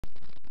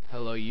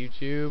Hello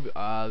YouTube,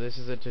 this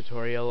is a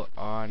tutorial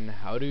on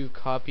how to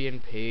copy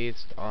and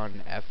paste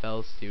on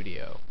FL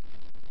Studio.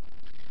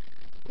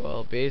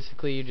 Well,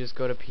 basically you just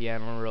go to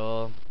piano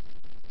roll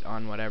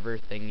on whatever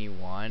thing you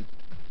want.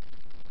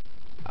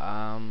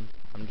 I'm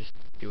just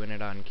doing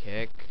it on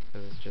kick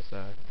because it's just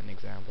an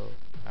example.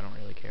 I don't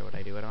really care what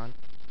I do it on.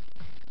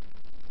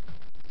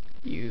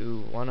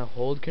 You want to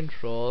hold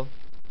control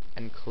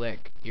and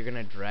click. You're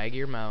going to drag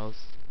your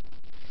mouse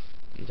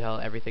until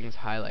everything's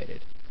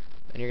highlighted.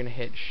 Then you're going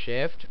to hit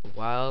shift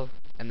while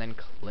and then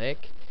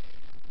click,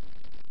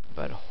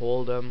 but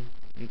hold them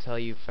until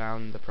you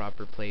found the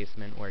proper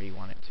placement where you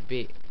want it to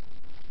be.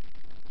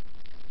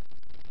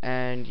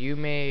 And you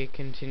may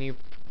continue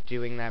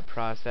doing that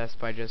process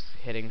by just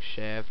hitting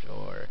shift,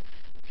 or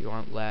if you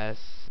want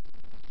less,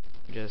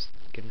 just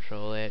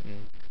control it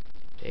and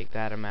take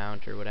that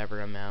amount or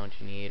whatever amount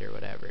you need or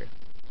whatever,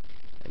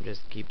 and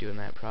just keep doing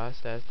that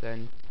process.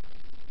 And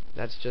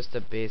that's just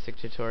a basic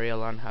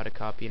tutorial on how to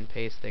copy and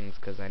paste things,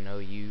 because I know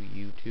you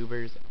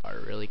YouTubers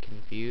are really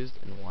confused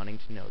and wanting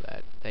to know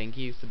that. Thank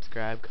you,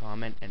 subscribe,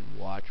 comment, and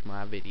watch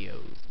my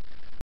videos.